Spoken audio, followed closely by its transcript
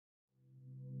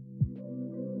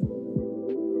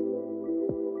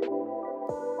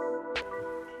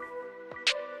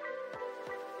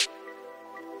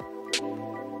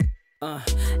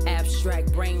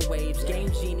abstract brain waves.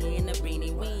 Game genie in the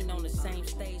beanie, we ain't on the same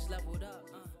stage, leveled up.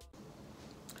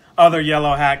 Other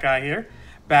yellow hat guy here,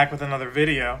 back with another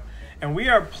video, and we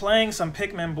are playing some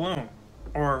Pikmin Bloom,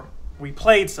 or we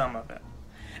played some of it.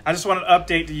 I just wanted to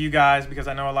update to you guys because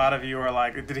I know a lot of you are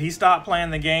like, did he stop playing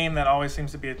the game? That always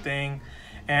seems to be a thing,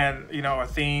 and you know, a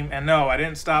theme. And no, I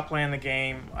didn't stop playing the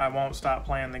game. I won't stop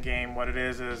playing the game. What it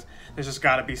is there's just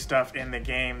got to be stuff in the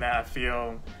game that I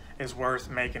feel is worth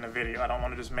making a video. I don't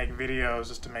want to just make videos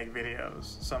just to make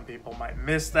videos. Some people might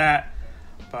miss that,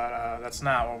 but that's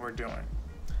not what we're doing.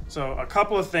 So a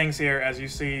couple of things here, as you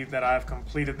see that I've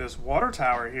completed this water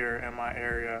tower here in my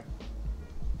area.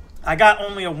 I got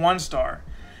only a 1-star,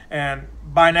 and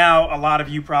by now a lot of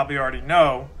you probably already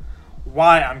know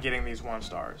why I'm getting these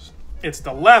 1-stars. It's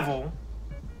the level,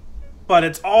 but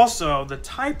it's also the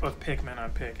type of Pikmin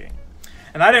I'm picking.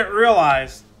 And I didn't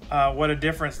realize what a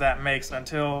difference that makes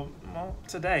until, well,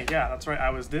 today. Yeah, that's right, I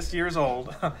was this years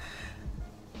old.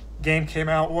 Game came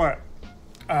out, what?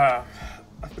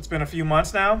 It's been a few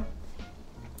months now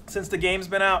since the game's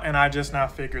been out, and I just now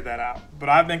figured that out. But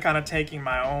I've been kind of taking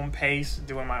my own pace,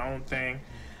 doing my own thing.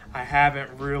 I haven't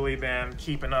really been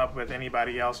keeping up with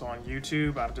anybody else on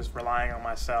YouTube. I'm just relying on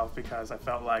myself because I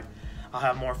felt like I'll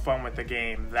have more fun with the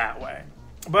game that way.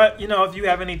 But, you know, if you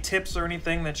have any tips or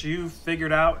anything that you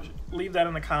figured out, leave that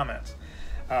in the comments.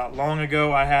 Long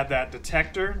ago, I had that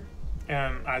detector,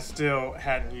 and I still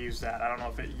hadn't used that. I don't know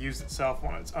if it used itself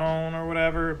on its own or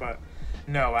whatever, but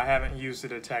no, I haven't used the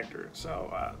detector. So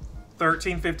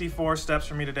 1354 steps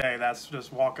for me today. That's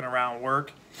just walking around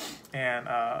work and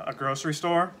a grocery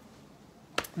store.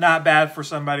 Not bad for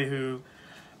somebody who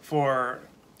for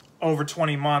over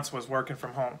 20 months was working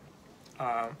from home.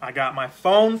 I got my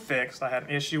phone fixed. I had an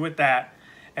issue with that,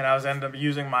 and I was ended up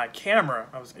using my camera.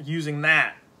 I was using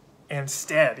that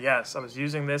instead. Yes, I was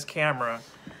using this camera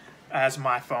as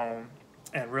my phone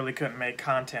and really couldn't make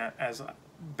content as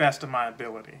best of my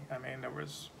ability. I mean, there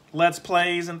was Let's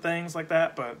Plays and things like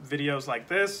that, but videos like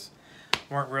this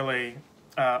weren't really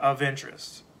of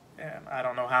interest. And I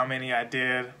don't know how many I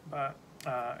did, but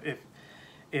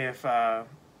if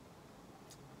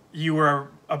you were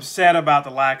upset about the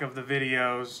lack of the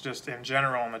videos just in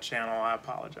general on the channel, I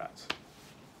apologize.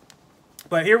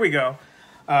 But here we go.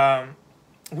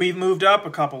 We've moved up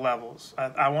a couple levels.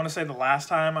 I want to say the last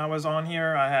time I was on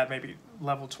here, I had maybe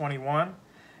level 21.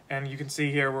 And you can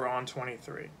see here we're on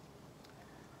 23.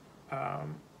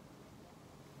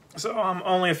 So I'm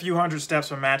only a few hundred steps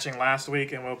from matching last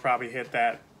week, and we'll probably hit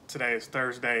that. Today is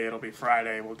Thursday. It'll be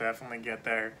Friday. We'll definitely get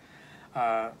there.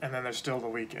 And then there's still the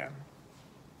weekend.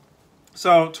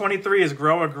 So 23 is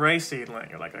grow a gray seedling.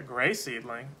 You're like, a gray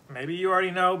seedling? Maybe you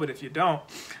already know, but if you don't,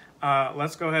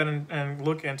 let's go ahead and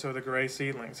look into the gray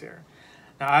seedlings here.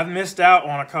 Now, I've missed out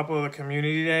on a couple of the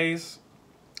community days.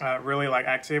 Really like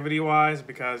activity-wise,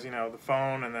 because, you know, the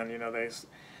phone, and then, you know,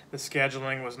 the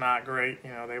scheduling was not great. You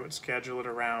know, they would schedule it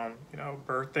around, you know,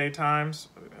 birthday times,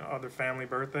 you know, other family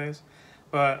birthdays.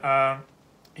 But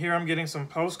here I'm getting some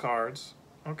postcards.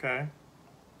 Okay.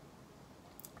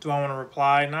 Do I want to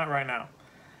reply? Not right now.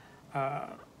 I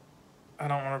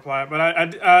don't want to reply, but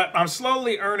I'm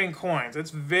slowly earning coins.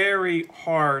 It's very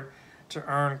hard to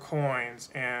earn coins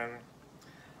in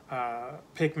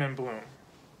Pikmin Bloom.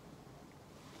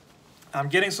 I'm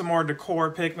getting some more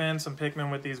decor Pikmin, some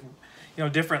Pikmin with these, you know,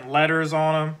 different letters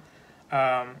on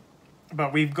them.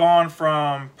 But we've gone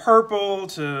from purple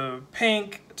to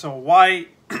pink to white,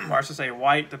 or I should say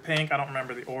white to pink. I don't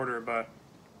remember the order, but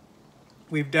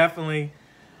we've definitely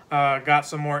got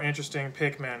some more interesting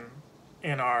Pikmin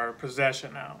in our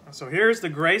possession now. So here's the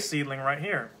gray seedling right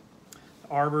here,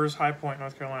 Arbors, High Point,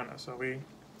 North Carolina. So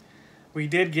we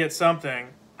did get something,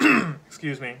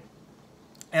 excuse me,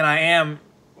 and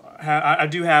I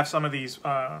do have some of these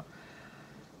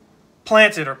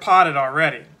planted or potted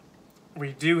already.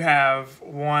 We do have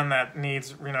one that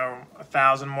needs, you know,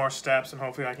 1,000 more steps, and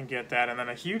hopefully I can get that. And then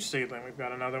a huge seedling. We've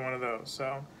got another one of those.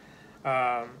 So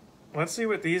let's see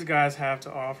what these guys have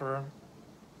to offer.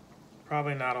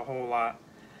 Probably not a whole lot.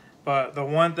 But the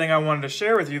one thing I wanted to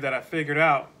share with you that I figured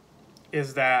out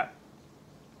is that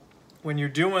when you're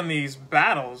doing these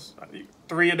battles,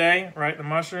 3 a day, right, the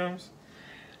mushrooms,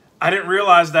 I didn't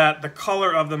realize that the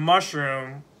color of the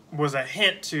mushroom was a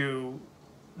hint to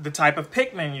the type of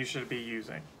Pikmin you should be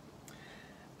using.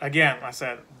 Again, I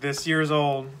said, this year's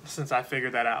old since I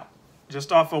figured that out.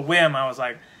 Just off a whim, I was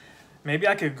like, maybe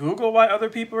I could Google why other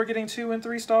people are getting 2 and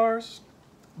 3 stars.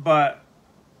 But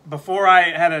before I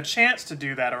had a chance to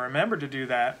do that or remembered to do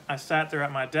that, I sat there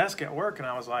at my desk at work and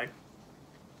I was like,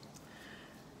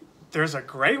 there's a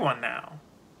gray one now.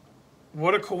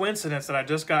 What a coincidence that I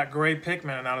just got gray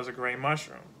Pikmin and now there's a gray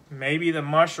mushroom. maybe the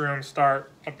mushrooms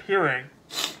start appearing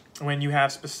when you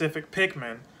have specific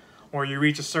Pikmin, or you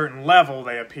reach a certain level,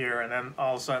 they appear, and then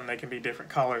all of a sudden they can be different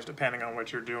colors depending on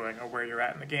what you're doing or where you're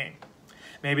at in the game.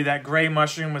 Maybe that gray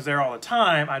mushroom was there all the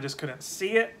time, I just couldn't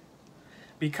see it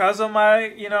because of my,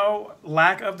 you know,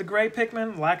 lack of the gray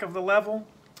Pikmin, lack of the level.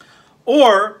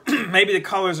 Or maybe the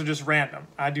colors are just random.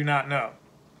 I do not know.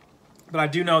 But I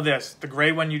do know this. The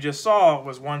gray one you just saw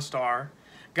was 1 star.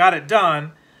 Got it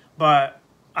done, but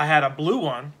I had a blue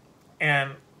one,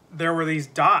 and there were these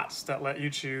dots that let you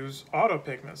choose auto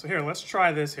Pikmin. So here, let's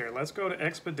try this here. Let's go to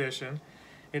Expedition.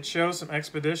 It shows some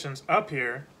expeditions up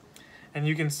here, and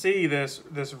you can see this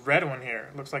red one here.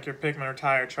 It looks like your Pikmin are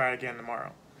tired. Try again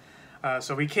tomorrow.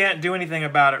 So we can't do anything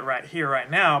about it right here, right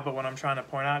now, but what I'm trying to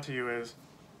point out to you is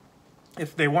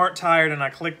if they weren't tired and I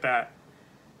clicked that,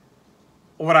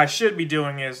 what I should be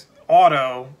doing is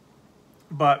auto,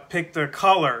 but pick the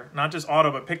color. Not just auto,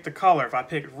 but pick the color. If I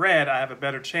pick red, I have a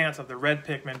better chance of the red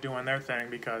Pikmin doing their thing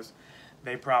because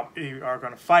they probably are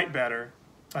going to fight better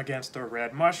against the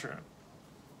red mushroom.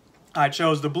 I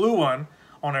chose the blue one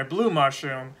on a blue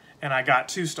mushroom, and I got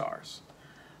 2 stars.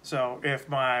 So if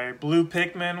my blue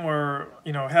Pikmin were,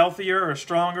 you know, healthier or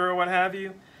stronger or what have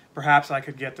you, perhaps I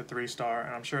could get the 3-star,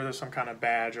 and I'm sure there's some kind of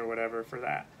badge or whatever for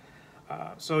that.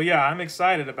 So yeah, I'm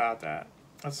excited about that.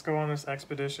 Let's go on this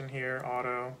expedition here,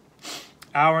 auto.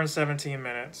 Hour and 17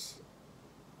 minutes.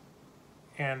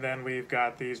 And then we've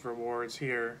got these rewards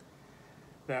here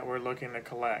that we're looking to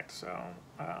collect. So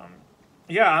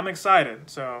yeah, I'm excited.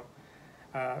 So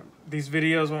these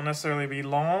videos won't necessarily be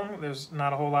long. There's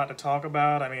not a whole lot to talk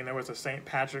about. I mean, there was a St.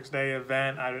 Patrick's Day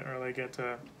event. I didn't really get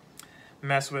to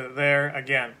mess with it there.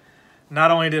 Again,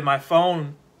 not only did my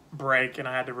phone break and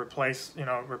I had to replace, you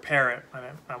know, repair it.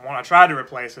 I tried to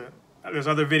replace it. There's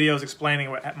other videos explaining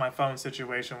what my phone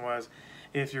situation was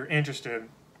if you're interested.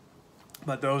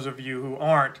 But those of you who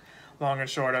aren't, long and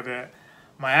short of it,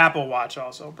 my Apple Watch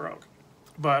also broke.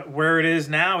 But where it is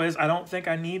now is I don't think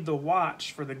I need the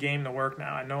watch for the game to work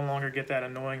now. I no longer get that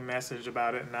annoying message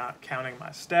about it not counting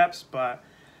my steps, but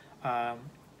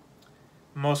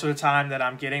most of the time that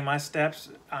I'm getting my steps,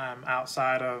 I'm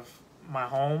outside of my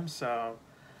home, so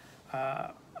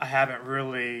I haven't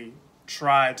really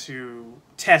tried to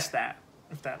test that,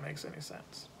 if that makes any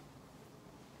sense.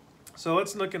 So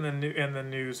let's look in the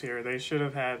news here. They should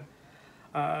have had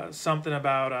something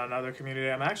about another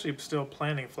community. I'm actually still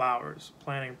planting flowers,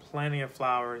 planting plenty of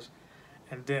flowers,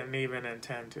 and didn't even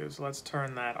intend to. So let's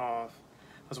turn that off.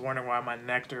 I was wondering why my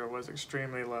nectar was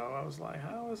extremely low. I was like,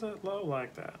 how is it low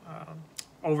like that?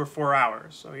 Over 4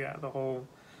 hours. So yeah, the whole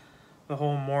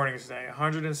morning's day.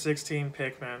 116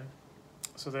 Pikmin.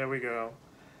 So there we go.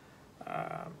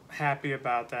 Happy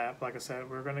about that. Like I said,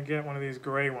 we're going to get one of these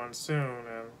gray ones soon.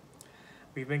 And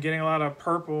we've been getting a lot of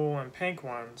purple and pink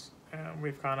ones. And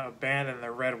we've kind of abandoned the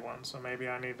red ones. So maybe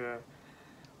I need to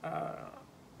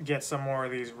get some more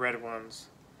of these red ones.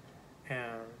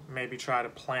 And maybe try to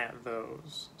plant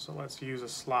those. So let's use a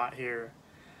slot here.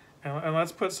 And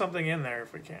let's put something in there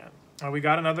if we can. We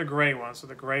got another gray one, so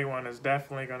the gray one is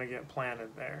definitely going to get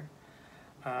planted there.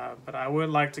 But I would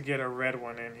like to get a red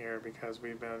one in here because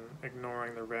we've been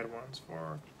ignoring the red ones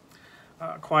for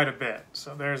quite a bit.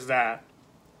 So there's that.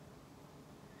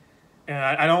 And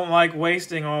I don't like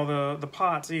wasting all the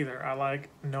pots either. I like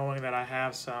knowing that I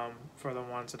have some for the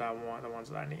ones that I want, the ones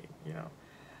that I need. You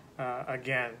know,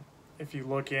 again, if you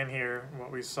look in here,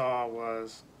 what we saw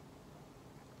was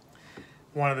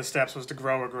one of the steps was to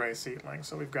grow a gray seedling,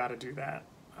 so we've got to do that.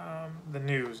 The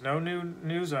news, no new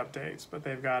news updates, but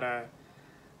they've got a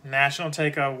National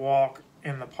Take a Walk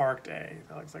in the Park Day.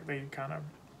 It looks like they kind of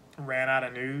ran out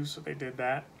of news, so they did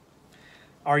that.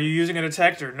 Are you using a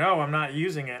detector? No, I'm not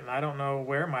using it, and I don't know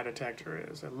where my detector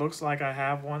is. It looks like I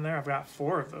have one there. I've got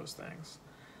 4 of those things.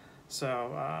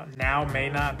 So now may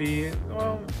not be,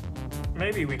 well,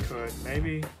 maybe we could.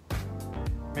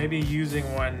 Maybe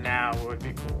using one now would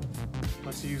be cool.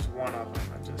 Let's use one of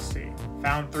them and just see.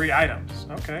 Found 3 items.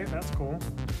 Okay, that's cool.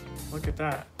 Look at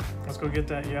that. Let's go get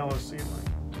that yellow seedling.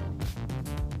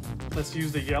 Let's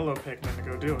use the yellow Pikmin to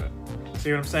go do it.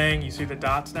 See what I'm saying? You see the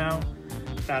dots now?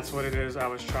 That's what it is I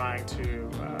was trying to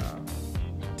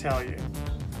tell you.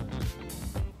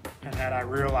 And had I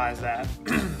realized that,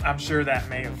 I'm sure that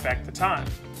may affect the time.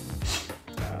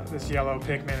 This yellow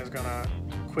Pikmin is going to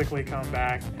quickly come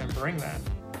back and bring that.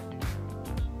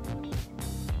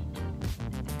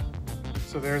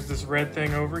 So there's this red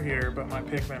thing over here, but my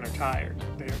Pikmin are tired.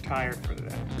 They are tired for the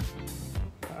day.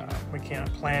 We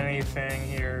can't plant anything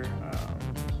here.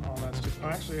 All that's just,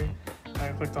 actually, I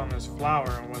clicked on this flower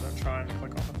and wasn't trying to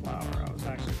click on the flower. I was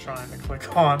actually trying to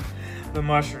click on the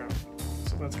mushroom.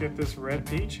 So let's get this red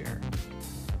peach here.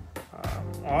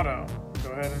 Auto,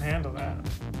 go ahead and handle that.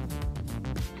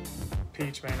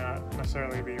 Peach may not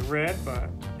necessarily be red, but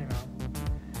you know,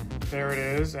 there it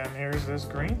is. And here's this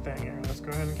green thing here. Let's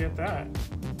go ahead and get that.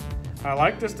 I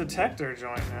like this detector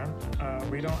joint, man.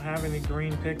 We don't have any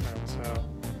green Pikmin, so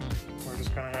we're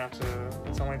just gonna have to,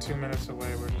 it's only 2 minutes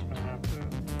away, we're just gonna have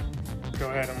to go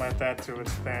ahead and let that do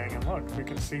its thing. And look, we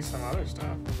can see some other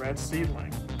stuff. Red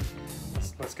seedling.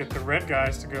 Let's get the red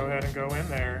guys to go ahead and go in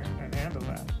there and handle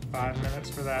that. 5 minutes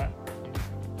for that.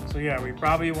 So yeah, I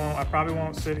probably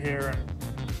won't sit here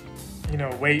and, you know,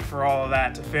 wait for all of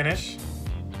that to finish.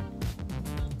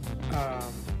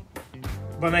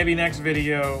 But maybe next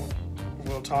video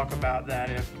we'll talk about that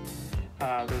if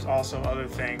there's also other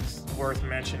things worth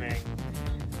mentioning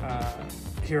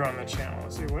here on the channel.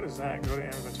 Let's see, what is that? Go to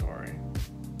inventory.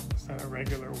 Is that a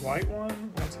regular white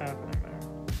one? What's happening there?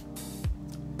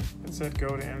 It said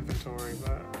go to inventory,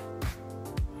 but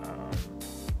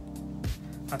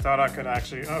I thought I could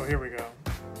actually, oh, here we go.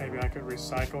 Maybe I could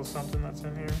recycle something that's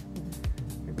in here.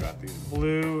 We've got these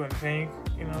blue and pink,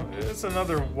 you know, it's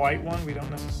another white one. We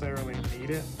don't necessarily need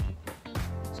it.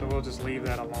 So we'll just leave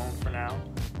that alone for now.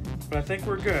 But I think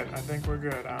we're good. I think we're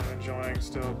good. I'm enjoying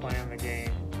still playing the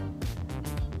game.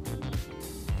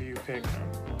 View Pikmin.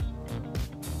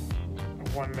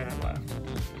 1 minute left.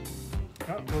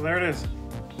 Oh, well, there it is.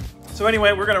 So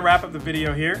anyway, we're going to wrap up the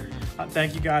video here.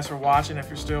 Thank you guys for watching. If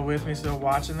you're still with me, still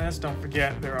watching this, don't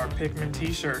forget there are Pikmin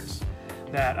t-shirts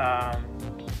that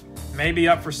may be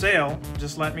up for sale.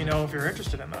 Just let me know if you're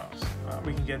interested in those.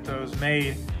 We can get those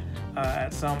made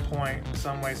at some point,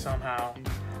 some way, somehow.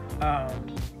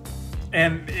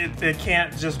 And it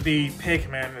can't just be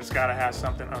Pikmin. It's got to have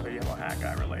something other Yellow Hat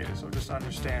Guy related. So just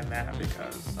understand that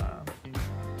because,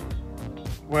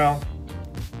 well,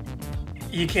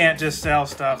 you can't just sell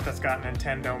stuff that's got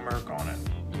Nintendo Merc on it.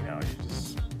 You know,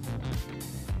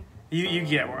 you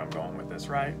get where I'm going with this,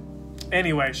 right?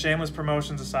 Anyway, shameless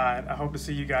promotions aside, I hope to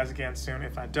see you guys again soon.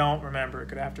 If I don't, remember,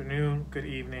 good afternoon, good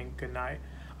evening, good night.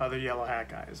 Other Yellow Hat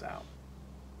Guy is out.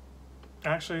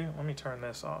 Actually, let me turn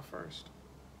this off first.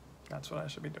 That's what I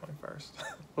should be doing first.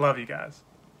 Love you guys.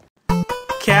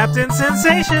 Captain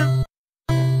Sensation!